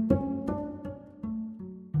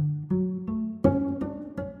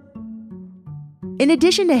 In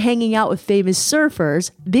addition to hanging out with famous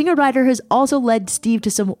surfers, being a writer has also led Steve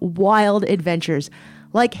to some wild adventures,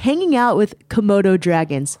 like hanging out with Komodo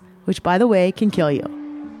dragons, which, by the way, can kill you.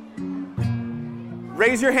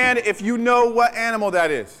 Raise your hand if you know what animal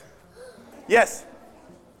that is. Yes?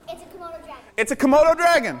 It's a Komodo dragon. It's a Komodo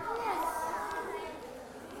dragon.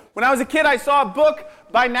 When I was a kid, I saw a book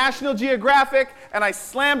by National Geographic, and I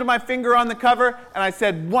slammed my finger on the cover, and I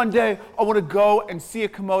said, one day I want to go and see a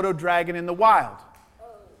Komodo dragon in the wild.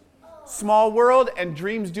 Small world, and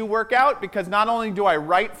dreams do work out, because not only do I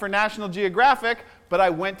write for National Geographic, but I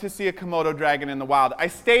went to see a Komodo dragon in the wild. I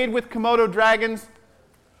stayed with Komodo dragons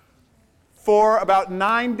for about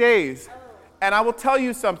 9 days. And I will tell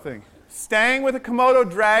you something. Staying with a Komodo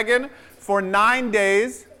dragon for 9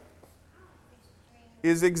 days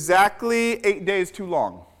is exactly 8 days too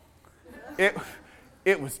long.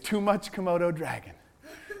 It was too much Komodo dragon.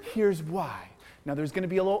 Here's why. Now, there's going to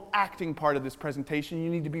be a little acting part of this presentation. You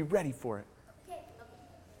need to be ready for it.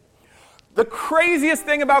 The craziest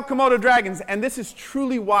thing about Komodo dragons, and this is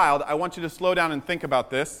truly wild, I want you to slow down and think about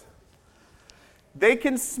this. They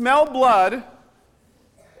can smell blood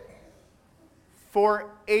for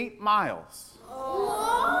 8 miles.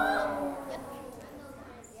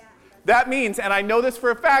 That means, and I know this for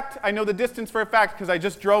a fact, I know the distance for a fact because I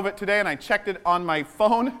just drove it today and I checked it on my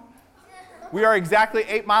phone. We are exactly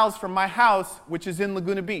 8 miles from my house, which is in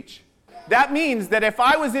Laguna Beach. That means that if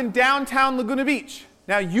I was in downtown Laguna Beach,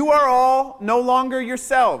 now you are all no longer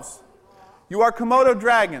yourselves. You are Komodo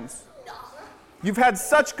dragons. You've had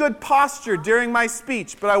such good posture during my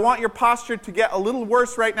speech, but I want your posture to get a little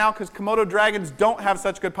worse right now because Komodo dragons don't have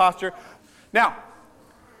such good posture. Now,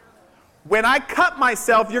 when I cut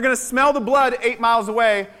myself, you're going to smell the blood 8 miles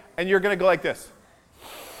away, and you're going to go like this.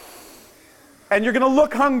 And you're going to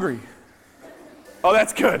look hungry. Oh,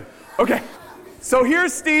 that's good. Okay. So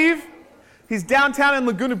here's Steve. He's downtown in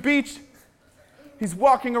Laguna Beach. He's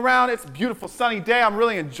walking around. It's a beautiful sunny day. I'm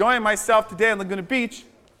really enjoying myself today in Laguna Beach.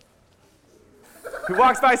 He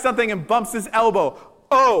walks by something and bumps his elbow.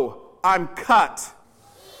 Oh, I'm cut.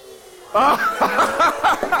 Oh.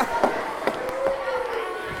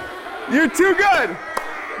 You're too good.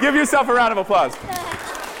 Give yourself a round of applause.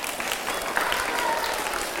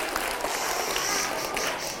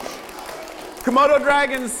 Komodo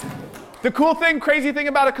dragons The cool thing, crazy thing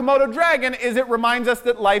about a Komodo dragon is it reminds us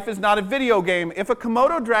that life is not a video game. If a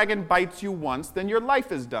Komodo dragon bites you once, then your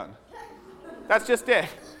life is done. That's just it.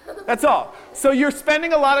 That's all. So you're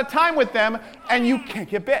spending a lot of time with them, and you can't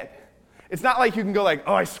get bit. It's not like you can go like,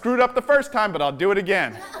 oh, I screwed up the first time, but I'll do it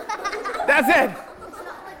again. That's it.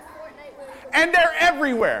 And they're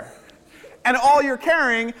everywhere. And all you're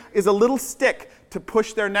carrying is a little stick to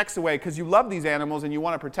push their necks away because you love these animals and you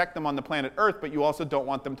want to protect them on the planet Earth, but you also don't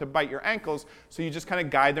want them to bite your ankles, so you just kind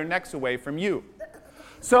of guide their necks away from you.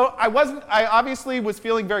 So I obviously was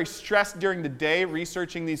feeling very stressed during the day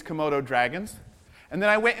researching these Komodo dragons. And then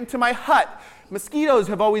I went into my hut. Mosquitoes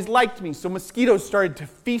have always liked me, so mosquitoes started to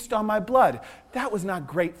feast on my blood. That was not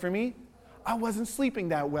great for me. I wasn't sleeping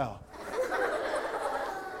that well.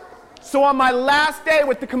 So on my last day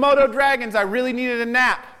with the Komodo dragons, I really needed a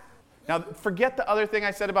nap. Now, forget the other thing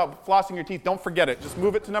I said about flossing your teeth. Don't forget it. Just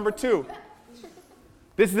move it to number 2.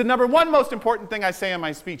 This is the number 1 most important thing I say in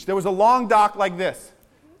my speech. There was a long dock like this,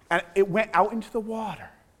 and it went out into the water.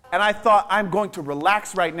 And I thought, I'm going to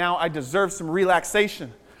relax right now. I deserve some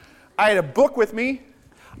relaxation. I had a book with me.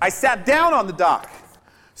 I sat down on the dock,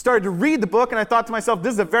 started to read the book, and I thought to myself,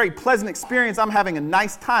 this is a very pleasant experience. I'm having a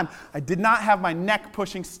nice time. I did not have my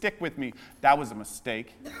neck-pushing stick with me. That was a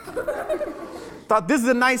mistake. Thought, this is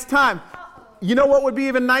a nice time. You know what would be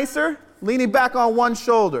even nicer? Leaning back on one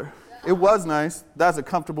shoulder. It was nice. That's a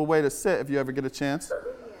comfortable way to sit if you ever get a chance.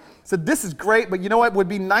 So this is great, but you know what would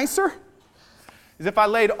be nicer? Is if I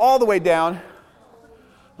laid all the way down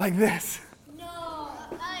like this.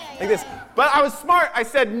 Like this. But I was smart. I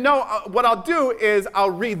said, no, what I'll do is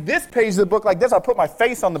I'll read this page of the book like this. I'll put my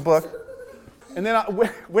face on the book. And then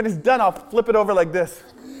when it's done, I'll flip it over like this.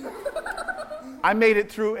 I made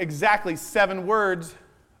it through exactly 7 words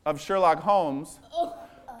of Sherlock Holmes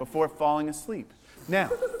before falling asleep. Now,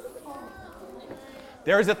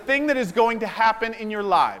 there is a thing that is going to happen in your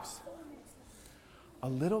lives. A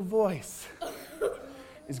little voice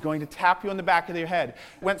is going to tap you on the back of your head.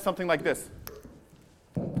 It went something like this.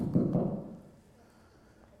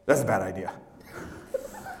 That's a bad idea.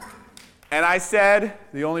 And I said,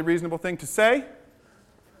 the only reasonable thing to say,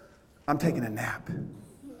 I'm taking a nap.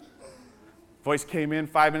 Voice came in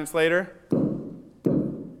 5 minutes later.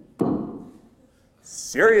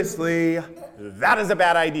 Seriously, that is a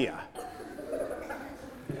bad idea.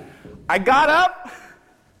 I got up,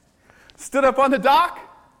 stood up on the dock,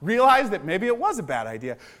 realized that maybe it was a bad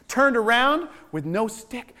idea, turned around with no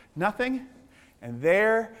stick, nothing, and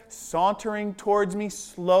there, sauntering towards me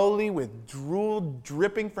slowly with drool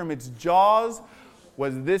dripping from its jaws,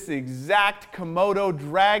 was this exact Komodo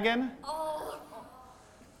dragon.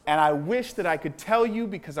 And I wish that I could tell you,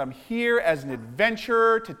 because I'm here as an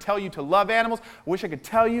adventurer to tell you to love animals. I wish I could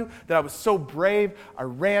tell you that I was so brave, I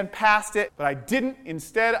ran past it, but I didn't.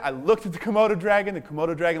 Instead, I looked at the Komodo dragon. The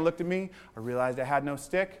Komodo dragon looked at me. I realized I had no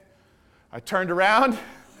stick. I turned around,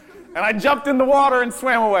 and I jumped in the water and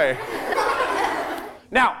swam away.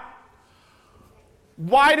 Now,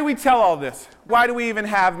 why do we tell all this? Why do we even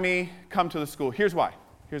have me come to the school? Here's why.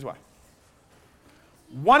 Here's why.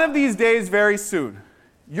 One of these days, very soon,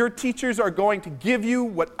 your teachers are going to give you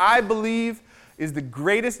what I believe is the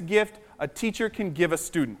greatest gift a teacher can give a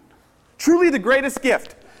student. Truly the greatest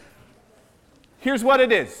gift. Here's what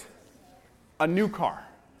it is. A new car.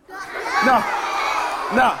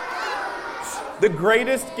 No. The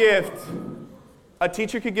greatest gift a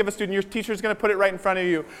teacher could give a student, your teacher is going to put it right in front of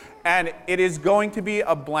you, and it is going to be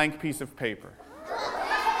a blank piece of paper.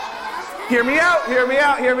 Hear me out, hear me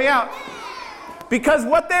out, hear me out. Because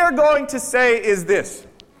what they are going to say is this.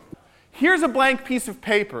 Here's a blank piece of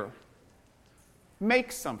paper.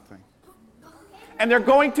 Make something. And they're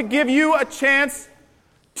going to give you a chance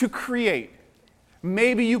to create.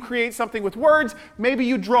 Maybe you create something with words. Maybe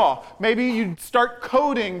you draw. Maybe you start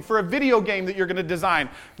coding for a video game that you're going to design.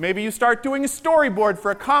 Maybe you start doing a storyboard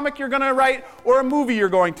for a comic you're going to write or a movie you're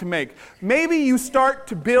going to make. Maybe you start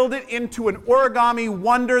to build it into an origami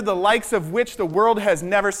wonder the likes of which the world has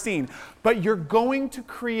never seen. But you're going to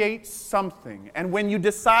create something. And when you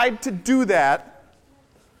decide to do that,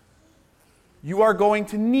 you are going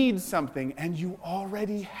to need something, and you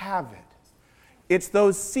already have it. It's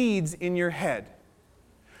those seeds in your head.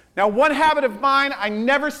 Now, one habit of mine, I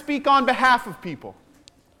never speak on behalf of people.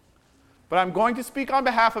 But I'm going to speak on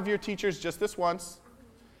behalf of your teachers just this once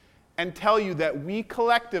and tell you that we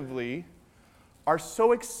collectively are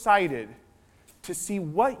so excited to see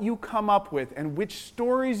what you come up with and which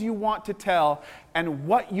stories you want to tell and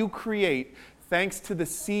what you create thanks to the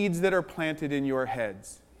seeds that are planted in your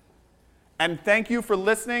heads. And thank you for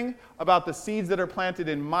listening about the seeds that are planted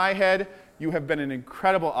in my head. You have been an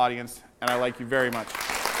incredible audience, and I like you very much.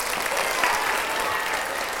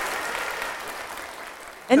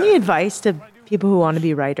 Any advice to people who want to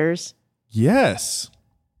be writers? Yes.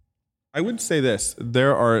 I would say this.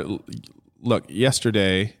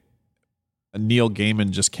 Yesterday, Neil Gaiman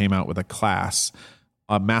just came out with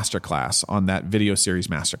a master class on that video series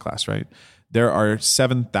Masterclass, right? There are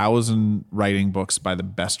 7,000 writing books by the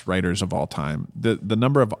best writers of all time. The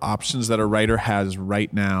number of options that a writer has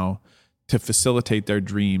right now to facilitate their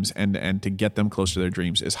dreams and to get them close to their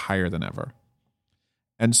dreams is higher than ever.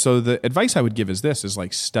 And so the advice I would give is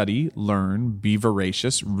like study, learn, be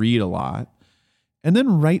voracious, read a lot, and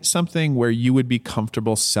then write something where you would be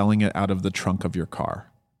comfortable selling it out of the trunk of your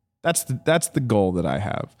car. That's the goal that I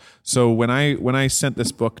have. So when I sent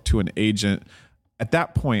this book to an agent, at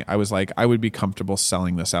that point I was like, I would be comfortable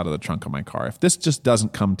selling this out of the trunk of my car. If this just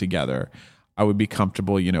doesn't come together, I would be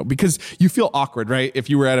comfortable, because you feel awkward, right? If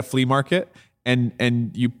you were at a flea market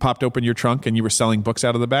and you popped open your trunk and you were selling books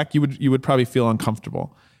out of the back, you would probably feel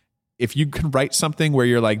uncomfortable. If you can write something where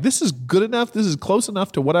you're like, this is good enough, this is close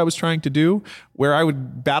enough to what I was trying to do, where I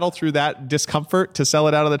would battle through that discomfort to sell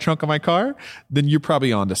it out of the trunk of my car, then you're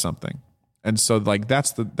probably onto something. And so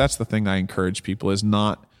that's the thing I encourage people is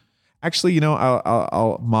not actually,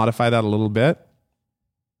 I'll modify that a little bit.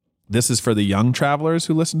 This is for the young travelers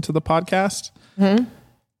who listen to the podcast. Mm-hmm.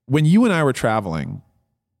 When you and I were traveling,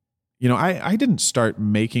 I didn't start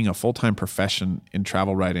making a full-time profession in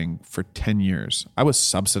travel writing for 10 years. I was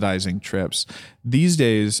subsidizing trips. These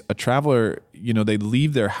days, a traveler, they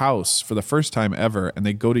leave their house for the first time ever and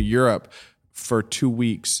they go to Europe for 2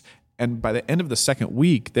 weeks. And by the end of the second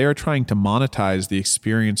week, they are trying to monetize the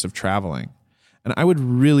experience of traveling. And I would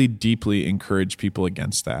really deeply encourage people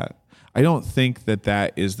against that. I don't think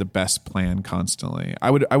that is the best plan constantly. I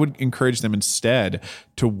would encourage them instead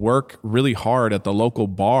to work really hard at the local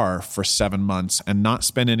bar for 7 months and not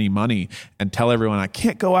spend any money and tell everyone, I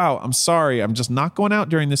can't go out. I'm sorry. I'm just not going out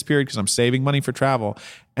during this period because I'm saving money for travel.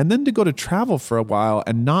 And then to go to travel for a while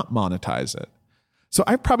and not monetize it. So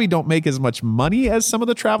I probably don't make as much money as some of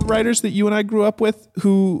the travel writers that you and I grew up with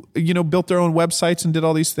who, built their own websites and did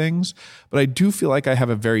all these things. But I do feel like I have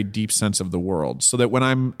a very deep sense of the world so that when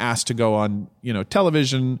I'm asked to go on,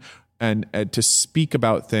 television and to speak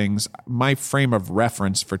about things, my frame of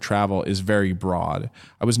reference for travel is very broad.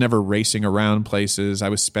 I was never racing around places. I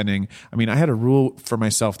had a rule for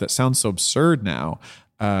myself that sounds so absurd now.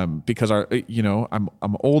 Because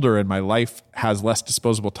I'm older and my life has less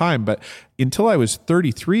disposable time. But until I was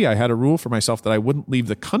 33, I had a rule for myself that I wouldn't leave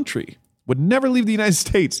the country, would never leave the United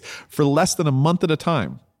States for less than a month at a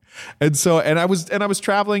time. And I was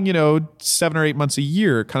traveling, 7 or 8 months a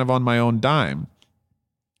year, kind of on my own dime.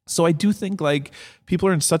 So I do think people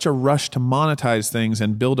are in such a rush to monetize things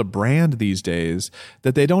and build a brand these days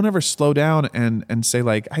that they don't ever slow down and say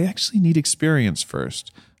I actually need experience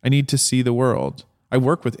first. I need to see the world. I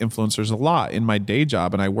work with influencers a lot in my day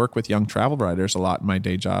job, and I work with young travel writers a lot in my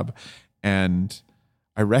day job. And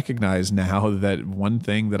I recognize now that one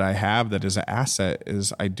thing that I have that is an asset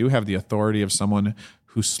is I do have the authority of someone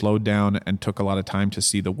who slowed down and took a lot of time to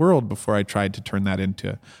see the world before I tried to turn that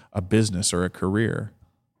into a business or a career.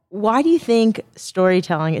 Why do you think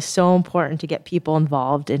storytelling is so important to get people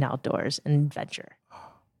involved in outdoors and adventure?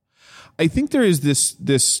 I think there is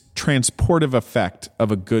this transportive effect of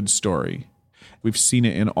a good story. We've seen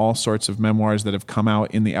it in all sorts of memoirs that have come out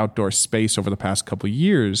in the outdoor space over the past couple of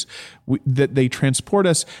years, that they transport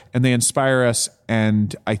us and they inspire us.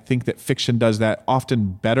 And I think that fiction does that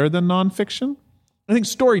often better than nonfiction. I think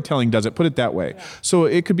storytelling does it, put it that way. Yeah. So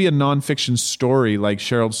it could be a nonfiction story like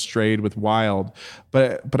Cheryl Strayed with Wild,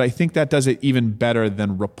 but I think that does it even better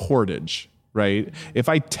than reportage. Right? If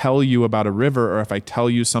I tell you about a river or if I tell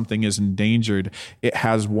you something is endangered, it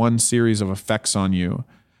has one series of effects on you.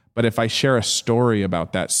 But if I share a story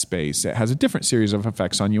about that space, it has a different series of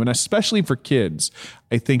effects on you. And especially for kids,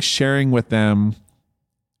 I think sharing with them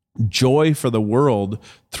joy for the world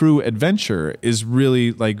through adventure is really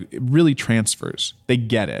it really transfers. They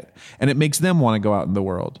get it. And it makes them want to go out in the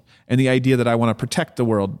world. And the idea that I want to protect the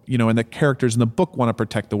world, and the characters in the book want to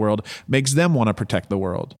protect the world, makes them want to protect the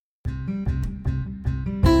world.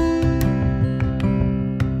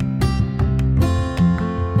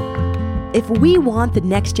 If we want the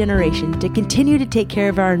next generation to continue to take care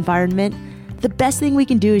of our environment, the best thing we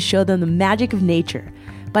can do is show them the magic of nature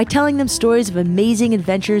by telling them stories of amazing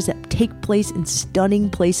adventures that take place in stunning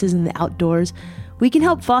places in the outdoors. We can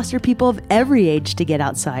help foster people of every age to get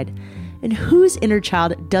outside. And whose inner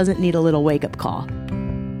child doesn't need a little wake-up call?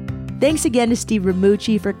 Thanks again to Steve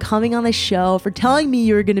Bramucci for coming on the show, for telling me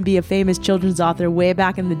you were going to be a famous children's author way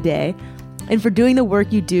back in the day, and for doing the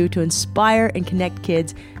work you do to inspire and connect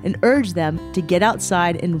kids and urge them to get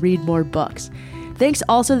outside and read more books. Thanks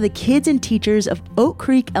also to the kids and teachers of Oak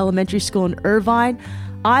Creek Elementary School in Irvine.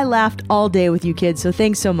 I laughed all day with you kids, so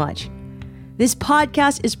thanks so much. This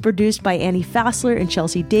podcast is produced by Annie Fassler and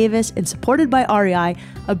Chelsea Davis and supported by REI,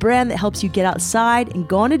 a brand that helps you get outside and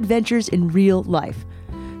go on adventures in real life.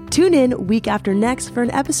 Tune in week after next for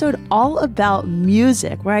an episode all about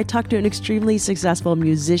music, where I talk to an extremely successful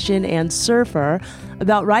musician and surfer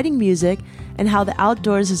about writing music and how the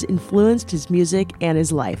outdoors has influenced his music and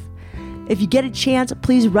his life. If you get a chance,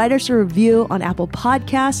 please write us a review on Apple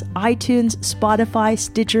Podcasts, iTunes, Spotify,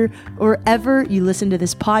 Stitcher, or wherever you listen to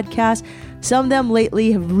this podcast. Some of them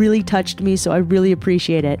lately have really touched me, so I really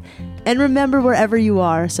appreciate it. And remember, wherever you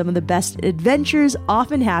are, some of the best adventures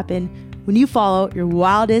often happen when you follow your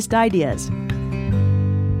wildest ideas.